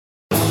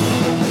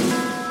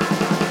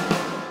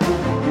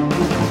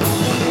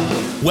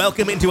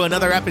Welcome into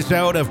another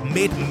episode of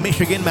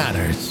Mid-Michigan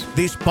Matters.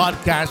 This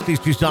podcast is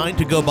designed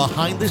to go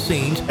behind the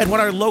scenes at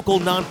what our local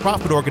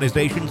nonprofit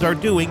organizations are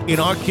doing in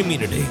our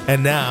community.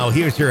 And now,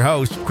 here's your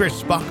host,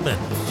 Chris Bachman.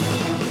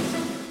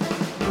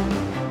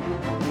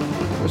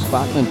 Chris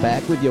Bachman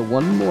back with you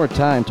one more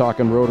time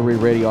talking Rotary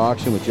Radio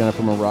Auction with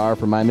Jennifer Marar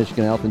from My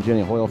Michigan Health and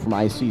Jenny Hoyle from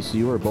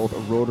ICCU. We're both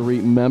Rotary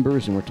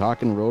members, and we're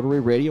talking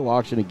Rotary Radio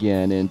Auction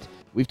again. And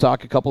we've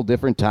talked a couple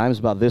different times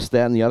about this,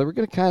 that, and the other. We're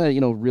going to kind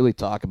of, really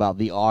talk about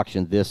the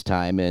auction this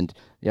time. And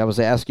I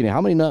was asking you,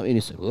 how many, and you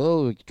said,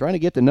 well, trying to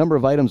get the number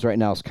of items right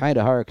now is kind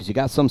of hard because you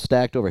got some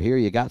stacked over here,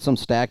 you got some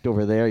stacked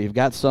over there, you've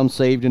got some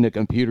saved in a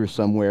computer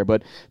somewhere.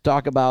 But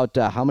talk about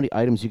how many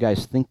items you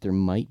guys think there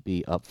might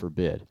be up for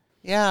bid.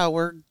 Yeah,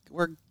 we're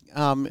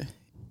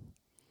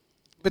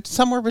but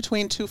somewhere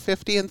between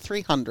 250 and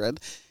 300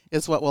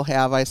 is what we'll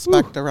have. I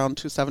expect around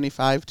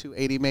 275,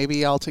 280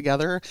 maybe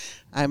altogether.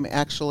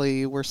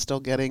 We're still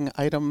getting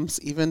items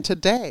even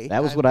today.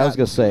 That was what I was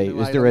going to say.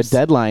 Is there a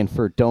deadline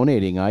for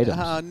donating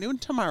items? Noon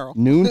tomorrow.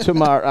 Noon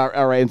tomorrow.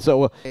 All right. And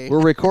so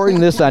we're recording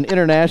this on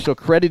International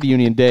Credit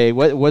Union Day.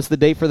 What's the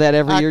date for that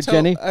every year,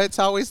 Jenny? It's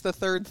always the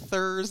third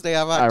Thursday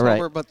of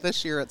October, but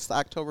this year it's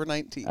October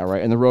 19th. All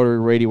right. And the Rotary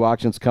Radio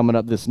Auction's coming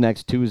up this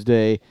next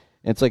Tuesday.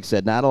 And it's like I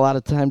said, not a lot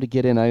of time to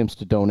get in items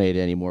to donate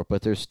anymore,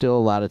 but there's still a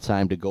lot of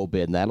time to go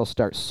bid. And that'll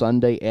start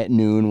Sunday at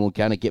noon. We'll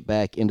kind of get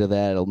back into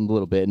that a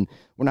little bit. And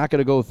we're not going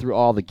to go through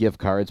all the gift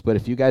cards, but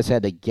if you guys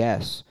had to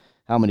guess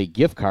how many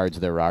gift cards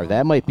there are,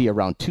 that might be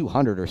around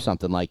 200 or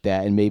something like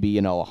that. And maybe,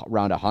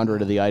 around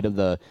 100 of the item,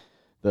 the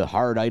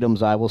hard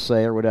items, I will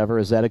say, or whatever.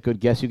 Is that a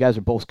good guess? You guys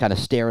are both kind of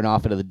staring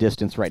off into the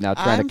distance right now,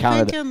 trying to count it.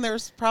 I'm thinking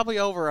there's probably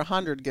over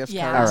 100 gift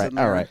cards in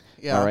there. All right.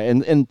 Yeah. All right.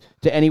 And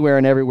to anywhere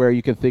and everywhere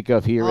you can think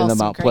of here in the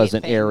Mount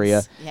Pleasant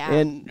area. Yeah.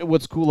 And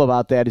what's cool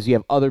about that is you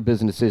have other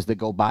businesses that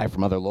go by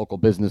from other local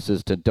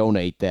businesses to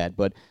donate that.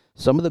 But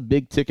some of the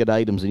big ticket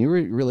items, and you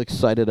were really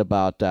excited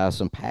about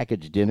some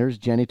package dinners.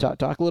 Jenny,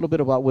 talk a little bit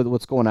about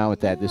what's going on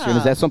with that this year. And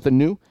is that something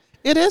new?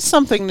 It is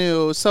something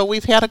new. So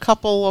we've had a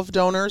couple of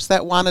donors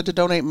that wanted to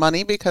donate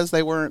money because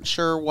they weren't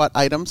sure what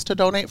items to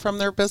donate from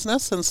their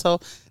business. And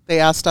so they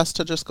asked us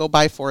to just go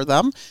buy for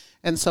them.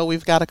 And so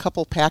we've got a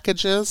couple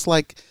packages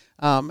like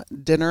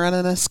dinner in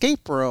an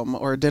escape room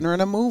or dinner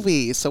in a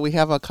movie. So we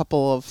have a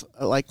couple of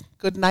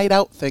good night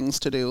out things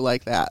to do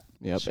like that.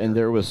 Yep, sure. And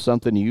there was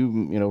something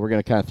we're going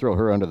to kind of throw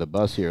her under the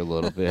bus here a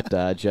little bit,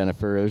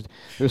 Jennifer.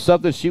 There's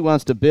something she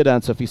wants to bid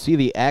on. So if you see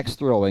the axe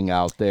throwing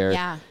out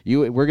there,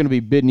 we're going to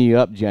be bidding you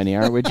up, Jenny,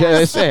 aren't we?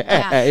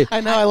 Yeah.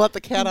 I know, I let the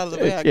cat out of the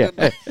bag.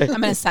 Yeah. I'm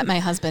going to set my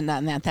husband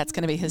on that. That's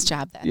going to be his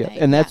job that night.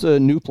 And that's a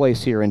new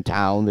place here in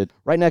town that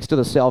right next to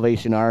the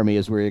Salvation Army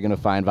is where you're going to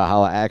find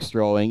Valhalla axe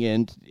throwing,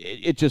 and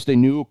it's just a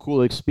new,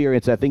 cool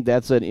experience. I think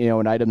that's an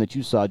item that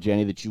you saw,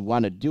 Jenny, that you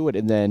want to do it,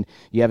 and then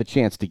you have a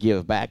chance to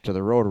give back to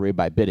the Rotary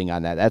by bidding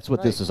on that. That's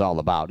what this is all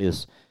about.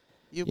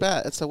 You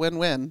bet. It's a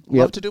win-win.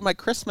 Love to do my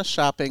Christmas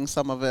shopping,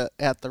 some of it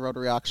at the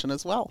Rotary Auction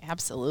as well.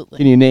 Absolutely.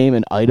 Can you name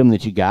an item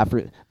that you got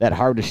for that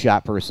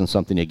hard-to-shop person,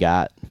 something you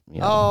got?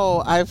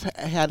 Oh, I've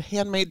had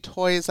handmade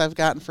toys I've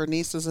gotten for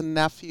nieces and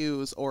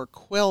nephews, or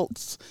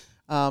quilts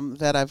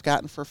that I've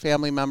gotten for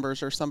family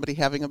members or somebody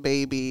having a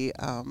baby,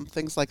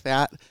 things like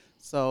that.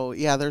 So,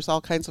 yeah, there's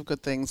all kinds of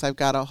good things. I've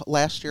got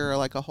last year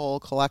a whole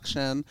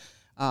collection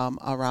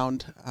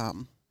around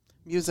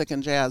music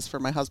and jazz for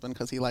my husband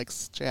because he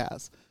likes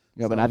jazz.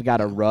 Yeah, but I've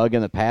got a rug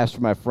in the past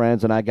for my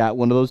friends, and I got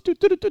one of those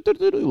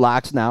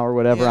locks now or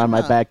whatever on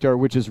my back door,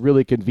 which is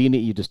really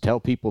convenient. You just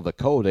tell people the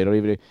code.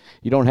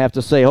 You don't have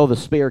to say, the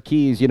spare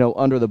keys,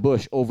 under the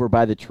bush over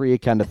by the tree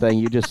kind of thing.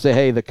 You just say,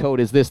 hey, the code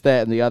is this,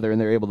 that, and the other, and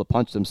they're able to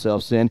punch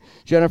themselves in.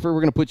 Jennifer,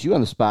 we're going to put you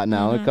on the spot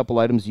now. Mm-hmm. A couple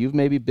items you've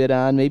maybe bid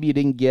on, maybe you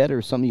didn't get,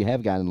 or something you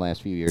have gotten in the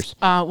last few years.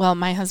 Well,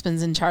 my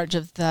husband's in charge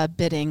of the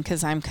bidding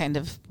because I'm kind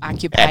of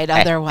occupied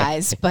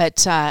otherwise,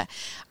 but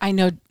I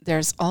know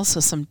there's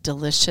also some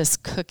delicious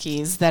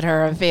cookies that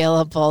are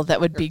available that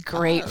would be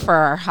great for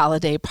our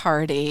holiday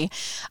party.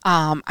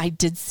 I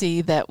did see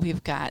that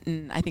we've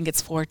gotten, I think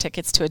it's 4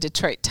 tickets to a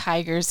Detroit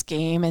Tigers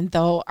game, and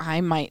though I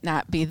might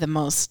not be the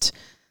most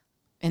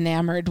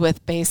enamored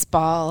with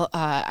baseball,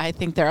 I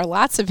think there are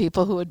lots of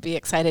people who would be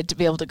excited to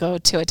be able to go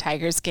to a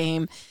Tigers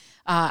game.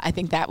 I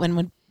think that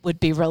one would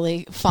be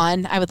really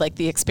fun. I would like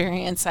the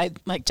experience.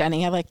 Like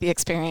Jenny, I like the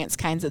experience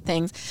kinds of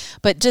things.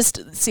 But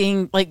just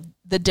seeing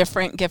the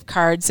different gift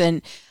cards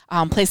and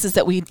places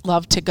that we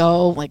love to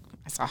go, like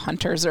I saw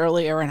Hunters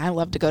earlier, and I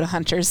love to go to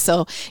Hunters.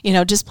 So,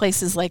 just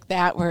places like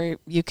that where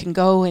you can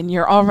go and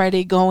you're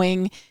already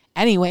going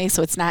anyway,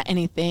 so it's not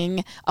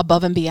anything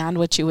above and beyond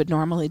what you would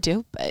normally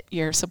do, but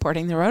you're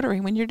supporting the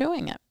Rotary when you're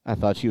doing it. I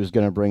thought she was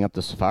going to bring up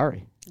the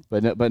safari,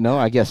 but no,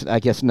 I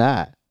guess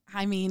not.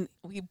 I mean,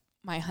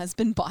 my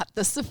husband bought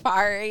the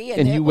safari.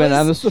 And you went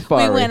on the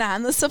safari. We went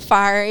on the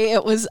safari.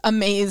 It was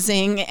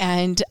amazing,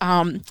 and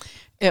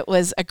it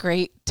was a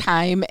great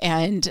time,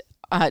 and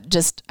I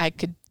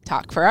could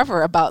talk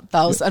forever about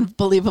those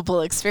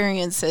unbelievable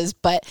experiences,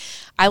 but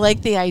I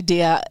like the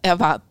idea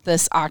about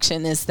this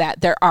auction is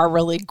that there are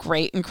really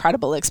great,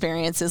 incredible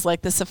experiences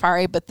like the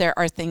safari, but there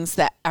are things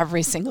that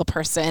every single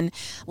person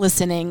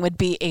listening would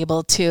be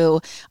able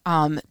to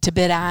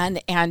bid on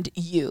and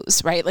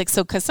use, right? Like,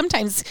 so, because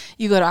sometimes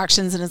you go to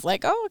auctions and it's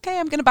like, oh, okay,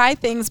 I'm going to buy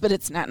things, but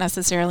it's not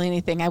necessarily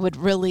anything I would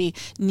really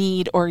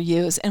need or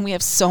use. And we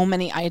have so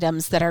many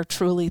items that are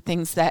truly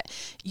things that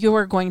you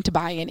are going to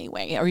buy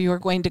anyway, or you are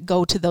going to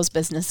go to those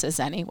businesses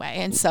anyway.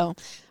 And so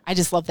I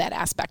just love that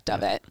aspect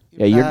of it.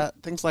 Yeah,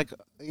 things like,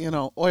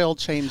 oil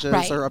changes,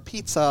 right, or a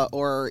pizza,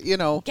 or,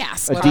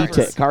 gas,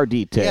 car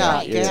detail. Yeah,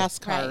 right, gas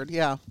card, right.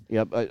 yeah.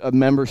 Yep, a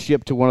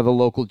membership to one of the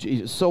local,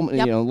 Yep.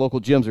 local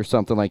gyms or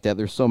something like that.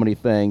 There's so many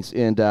things,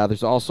 and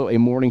there's also a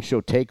morning show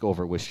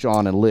takeover with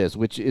Sean and Liz,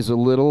 which is a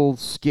little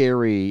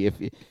scary. If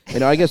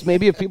I guess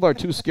maybe if people are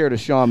too scared of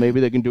Sean, maybe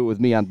they can do it with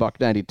me on Buck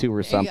 92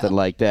 or something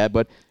like that.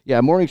 But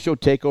yeah, morning show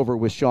takeover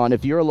with Sean.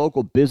 If you're a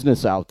local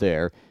business out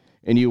there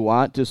and you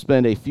want to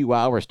spend a few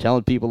hours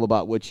telling people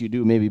about what you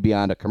do, maybe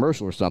beyond a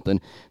commercial or something,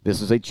 this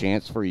is a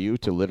chance for you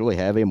to literally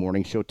have a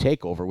morning show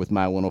takeover with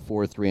my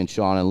 104.3 and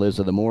Sean and Liz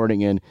of the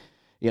morning. And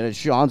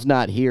Sean's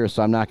not here,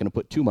 so I'm not going to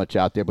put too much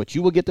out there, but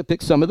you will get to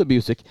pick some of the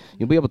music.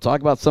 You'll be able to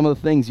talk about some of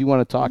the things you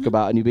want to talk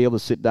about, and you'll be able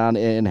to sit down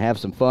and have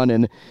some fun.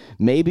 And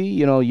maybe,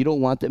 you don't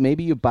want that.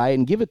 Maybe you buy it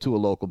and give it to a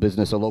local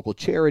business, a local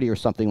charity or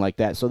something like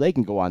that, so they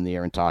can go on the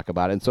air and talk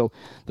about it. And so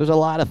there's a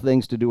lot of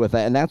things to do with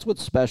that. And that's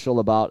what's special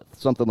about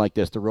something like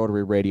this, the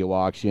Rotary Radio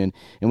Auction,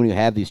 and when you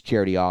have these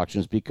charity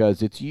auctions,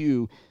 because it's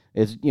you.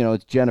 It's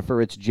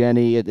Jennifer, it's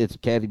Jenny, it's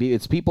Kathy B.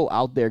 It's people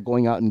out there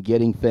going out and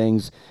getting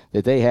things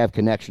that they have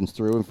connections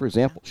through. And for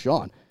example,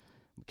 Sean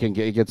can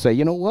say,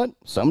 you know what?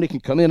 Somebody can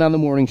come in on the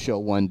morning show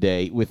one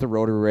day with the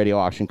Rotary Radio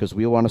Auction because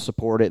we want to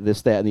support it,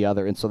 this, that, and the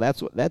other. And so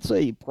that's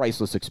a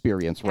priceless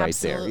experience right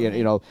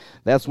Absolutely. there.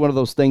 That's one of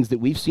those things that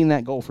we've seen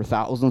that go for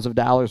thousands of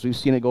dollars. We've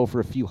seen it go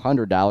for a few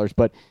 $100s,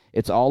 but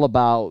it's all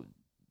about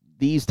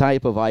these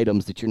type of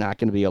items that you're not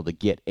going to be able to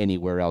get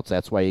anywhere else.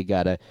 That's why you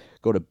got to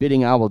go to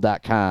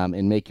biddingowl.com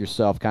and make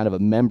yourself kind of a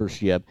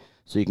membership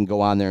so you can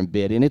go on there and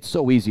bid. And it's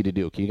so easy to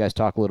do. Can you guys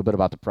talk a little bit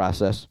about the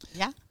process?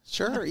 Yeah.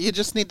 Sure. You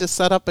just need to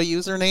set up a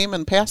username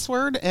and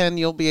password, and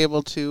you'll be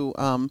able to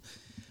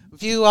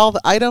view all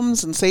the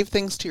items and save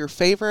things to your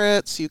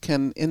favorites. You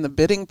can, in the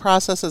bidding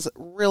process, is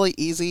really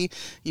easy.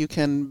 You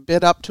can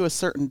bid up to a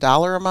certain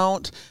dollar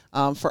amount.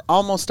 For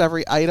almost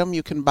every item,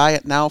 you can buy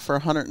it now for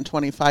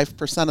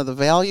 125% of the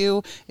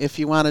value. If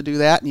you want to do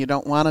that and you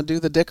don't want to do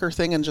the Dicker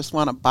thing and just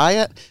want to buy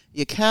it,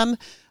 you can.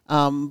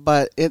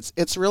 But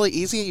it's really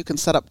easy. You can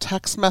set up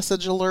text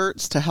message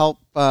alerts to help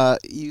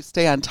you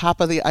stay on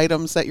top of the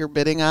items that you're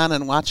bidding on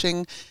and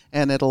watching,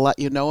 and it'll let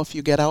you know if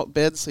you get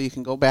outbid, so you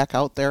can go back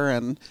out there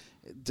and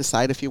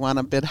decide if you want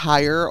to bid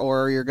higher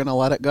or you're going to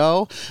let it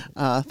go,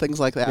 things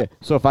like that. Yeah.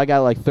 So if I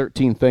got like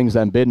 13 things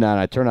I'm bidding on,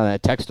 I turn on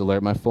that text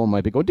alert, my phone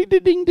might be going ding,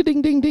 ding, ding,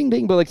 ding, ding, ding,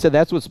 ding. But like I said,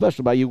 that's what's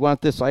special about it. You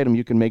want this item,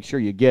 you can make sure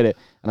you get it.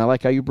 And I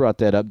like how you brought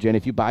that up, Jen.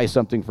 If you buy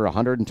something for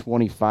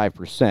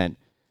 125%,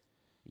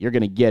 you're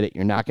going to get it.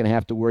 You're not going to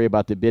have to worry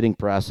about the bidding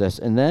process.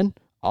 And then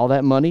all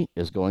that money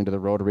is going to the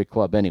Rotary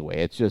Club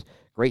anyway. It's just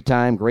great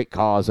time, great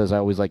cause, as I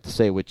always like to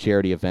say with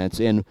charity events.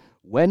 And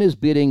when is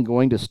bidding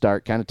going to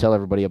start? Kind of tell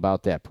everybody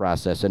about that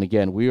process. And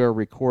again, we are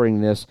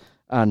recording this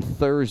on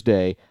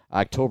Thursday,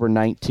 October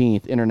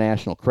 19th,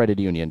 International Credit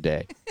Union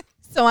Day.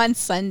 So on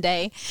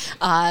Sunday,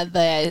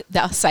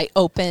 the site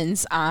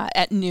opens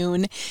at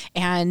noon,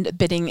 and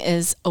bidding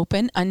is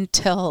open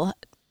until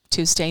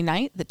Tuesday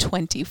night, the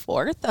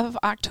 24th of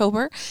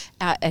October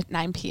at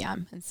 9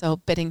 p.m. And so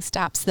bidding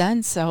stops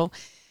then. So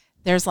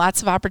there's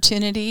lots of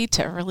opportunity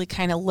to really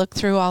kind of look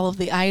through all of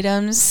the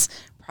items,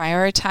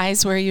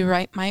 prioritize where you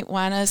might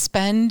want to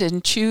spend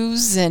and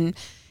choose, and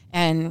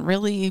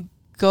really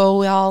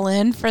go all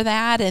in for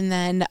that. And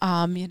then,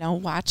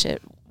 watch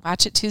it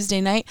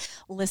Tuesday night,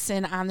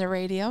 listen on the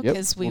radio,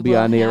 because we'll be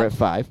on the air at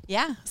 5.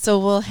 Yeah. So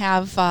we'll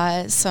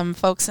have some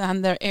folks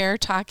on the air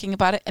talking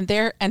about it, and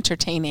they're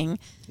entertaining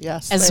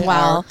as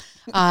well.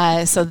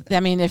 So, I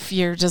mean, if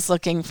you're just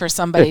looking for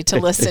somebody to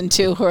listen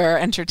to who are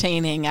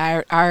entertaining,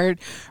 our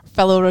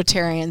fellow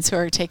Rotarians who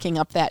are taking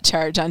up that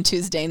charge on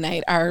Tuesday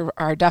night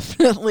are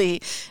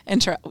definitely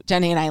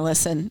Jenny and I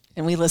listen,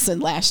 and we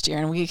listened last year,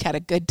 and we had a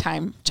good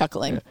time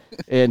chuckling.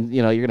 And,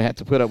 you're going to have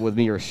to put up with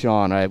me or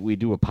Sean. We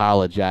do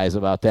apologize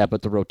about that,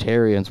 but the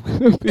Rotarians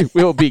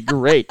will be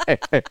great.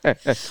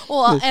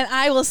 Well, and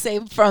I will say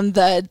from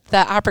the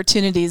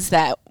opportunities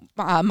that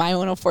my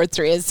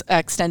 104.3 is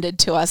extended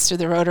to us through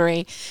the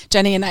Rotary,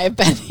 Jenny and I have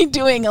been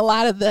doing a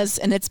lot of this,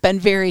 and it's been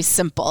very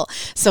simple.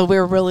 So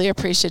we're really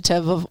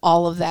appreciative of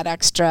all of that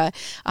extra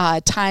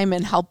time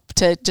and help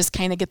to just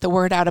kind of get the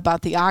word out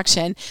about the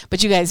auction.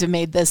 But you guys have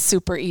made this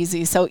super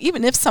easy. So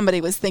even if somebody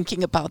was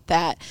thinking about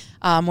that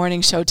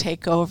morning show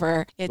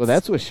takeover, well,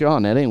 that's with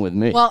Sean. That ain't with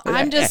me. Well,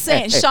 I'm just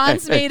saying,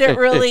 Sean's made it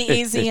really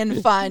easy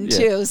and fun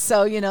too.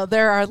 So,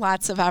 there are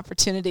lots of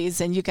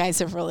opportunities, and you guys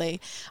have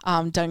really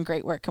done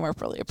great work, and we're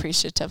really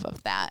appreciative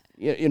of that.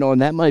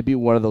 And that might be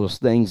one of those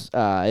things.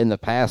 In the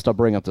past, I'll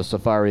bring up the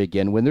Safari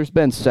again. When there's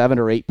been 7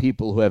 or 8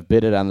 people who have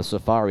bidded on the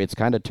Safari, it's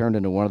kind of turned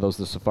into one of those.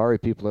 The Safari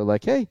people are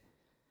like, hey,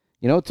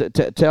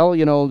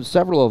 tell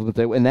several of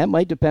them, and that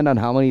might depend on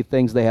how many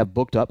things they have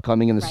booked up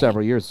coming in the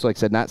several years. So, like I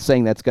said, not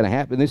saying that's going to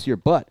happen this year,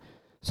 but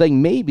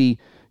saying maybe.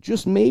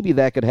 Just maybe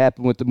that could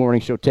happen with the morning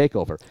show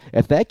takeover.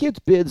 If that gets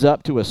bids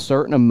up to a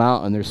certain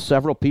amount and there's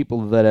several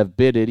people that have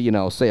bidded,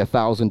 say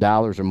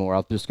 $1,000 or more,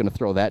 I'm just going to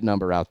throw that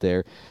number out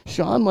there.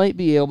 Sean might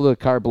be able to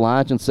carte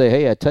blanche and say,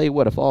 hey, I tell you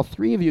what, if all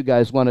 3 of you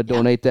guys want to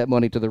donate that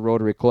money to the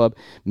Rotary Club,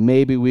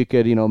 maybe we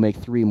could, make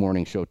 3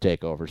 morning show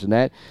takeovers. And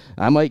that,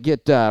 I might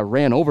get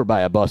ran over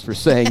by a bus for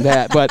saying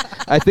that, but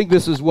I think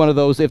this is one of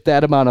those, if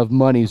that amount of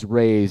money's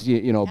raised,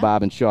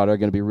 Bob and Sean are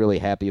going to be really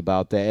happy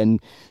about that. And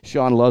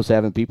Sean loves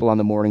having people on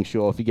the morning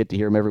show. If you get to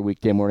hear him every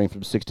weekday morning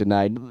from 6 to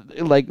 9.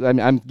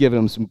 I'm giving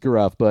him some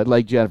gruff, but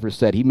like Jennifer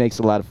said, he makes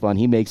a lot of fun.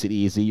 He makes it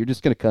easy. You're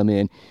just going to come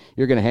in.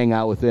 You're going to hang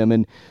out with him.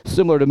 And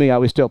similar to me, I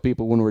always tell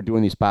people when we're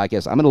doing these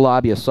podcasts, I'm going to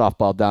lob you a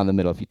softball down the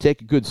middle. If you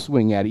take a good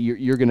swing at it,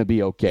 you're going to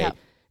be okay. Yep.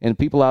 And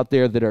people out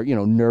there that are,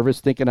 nervous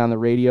thinking on the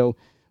radio,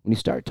 when you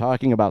start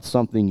talking about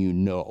something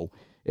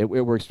it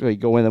works. You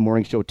go in the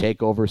morning show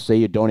takeover, say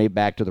you donate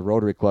back to the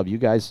Rotary Club. You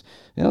guys,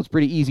 it's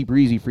pretty easy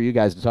breezy for you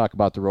guys to talk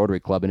about the Rotary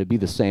Club, and it'd be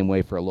the same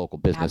way for a local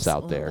business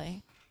out there.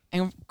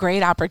 And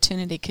great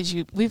opportunity, because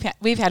we've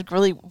had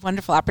really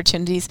wonderful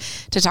opportunities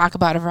to talk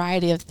about a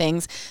variety of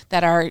things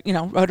that are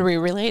Rotary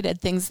related,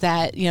 things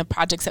that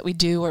projects that we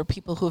do, or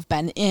people who've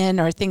been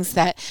in, or things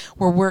that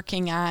we're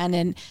working on,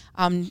 and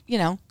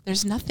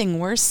there's nothing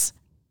worse.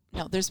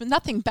 No, there's been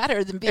nothing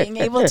better than being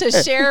able to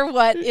share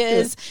what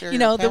is,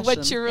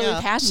 what you're really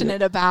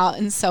passionate about.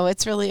 And so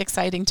it's really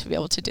exciting to be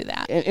able to do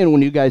that. And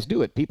when you guys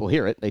do it, people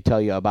hear it. They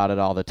tell you about it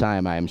all the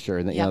time, I'm sure.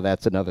 And,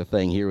 that's another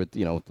thing here with,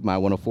 my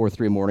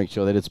 104.3 morning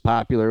show, that it's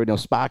popular.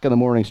 Spock in the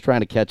morning's trying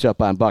to catch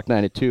up on Buck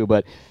 92,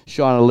 but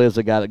Sean and Liz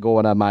have got it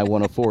going on my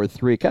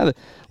 104.3. Kind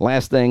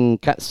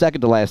of second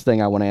to last thing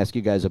I want to ask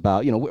you guys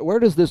about, where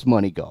does this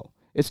money go?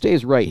 It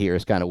stays right here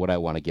is kind of what I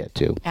want to get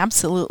to.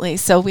 Absolutely.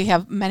 So we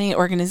have many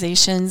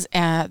organizations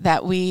that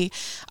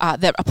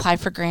that apply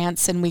for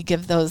grants, and we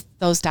give those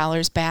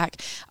dollars back.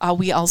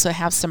 We also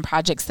have some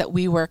projects that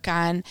we work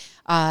on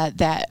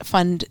that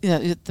fund,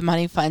 the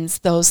money funds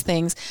those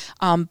things.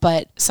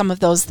 But some of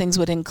those things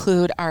would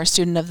include our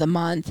Student of the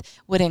Month,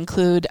 would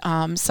include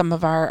some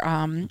of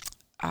our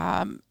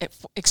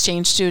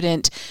exchange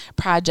student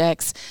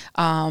projects,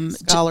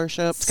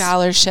 scholarships.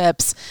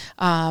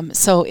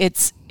 So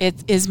it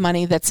is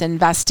money that's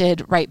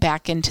invested right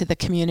back into the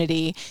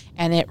community,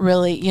 and it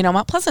really,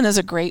 Mount Pleasant is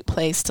a great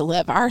place to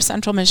live. Our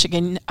Central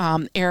Michigan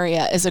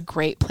area is a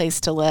great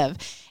place to live,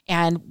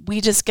 and we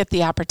just get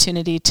the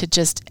opportunity to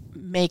just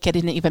make it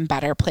an even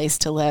better place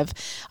to live.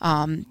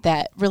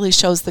 That really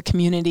shows the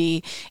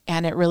community,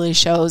 and it really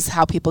shows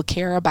how people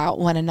care about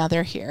one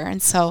another here.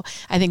 And so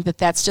I think that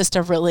that's just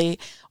a really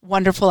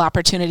wonderful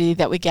opportunity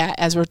that we get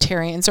as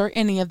Rotarians or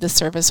any of the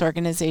service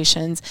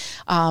organizations.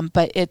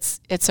 But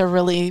it's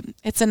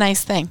a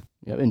nice thing.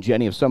 Yeah, and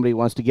Jenny, if somebody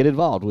wants to get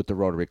involved with the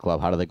Rotary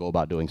Club, how do they go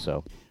about doing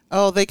so?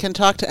 Oh, they can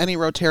talk to any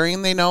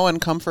Rotarian they know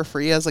and come for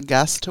free as a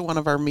guest to one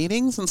of our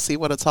meetings and see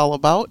what it's all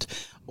about.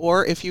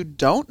 Or if you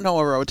don't know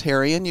a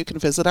Rotarian, you can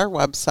visit our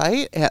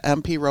website at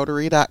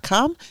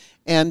mprotary.com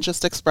and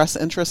just express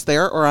interest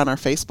there or on our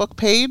Facebook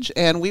page,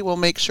 and we will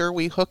make sure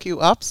we hook you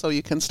up so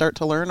you can start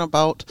to learn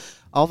about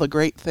all the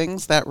great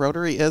things that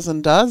Rotary is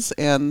and does,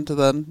 and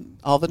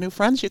all the new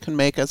friends you can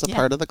make as a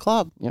part of the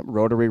club. Yep,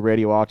 Rotary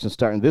Radio Auction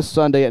starting this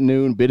Sunday at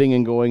noon, bidding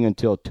and going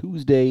until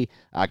Tuesday,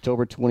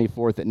 October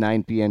 24th at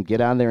 9 p.m. Get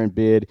on there and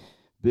bid.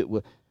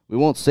 We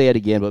won't say it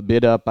again, but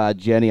bid up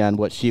Jenny on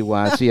what she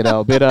wants. Bid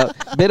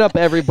up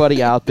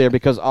everybody out there,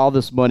 because all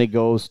this money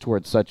goes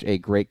towards such a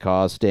great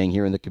cause, staying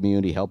here in the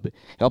community,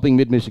 helping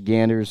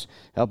Mid-Michiganders,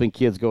 helping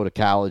kids go to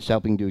college,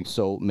 doing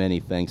so many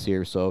things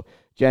here. So,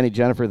 Jenny,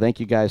 Jennifer,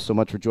 thank you guys so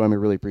much for joining me.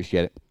 Really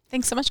appreciate it.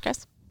 Thanks so much,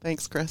 Chris.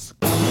 Thanks, Chris.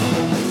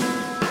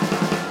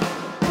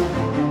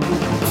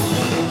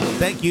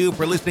 Thank you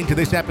for listening to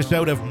this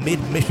episode of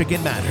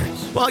Mid-Michigan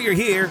Matters. While you're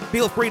here,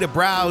 feel free to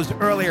browse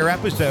earlier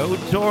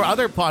episodes or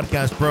other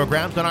podcast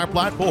programs on our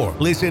platform.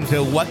 Listen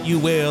to what you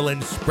will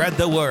and spread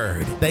the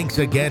word. Thanks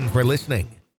again for listening.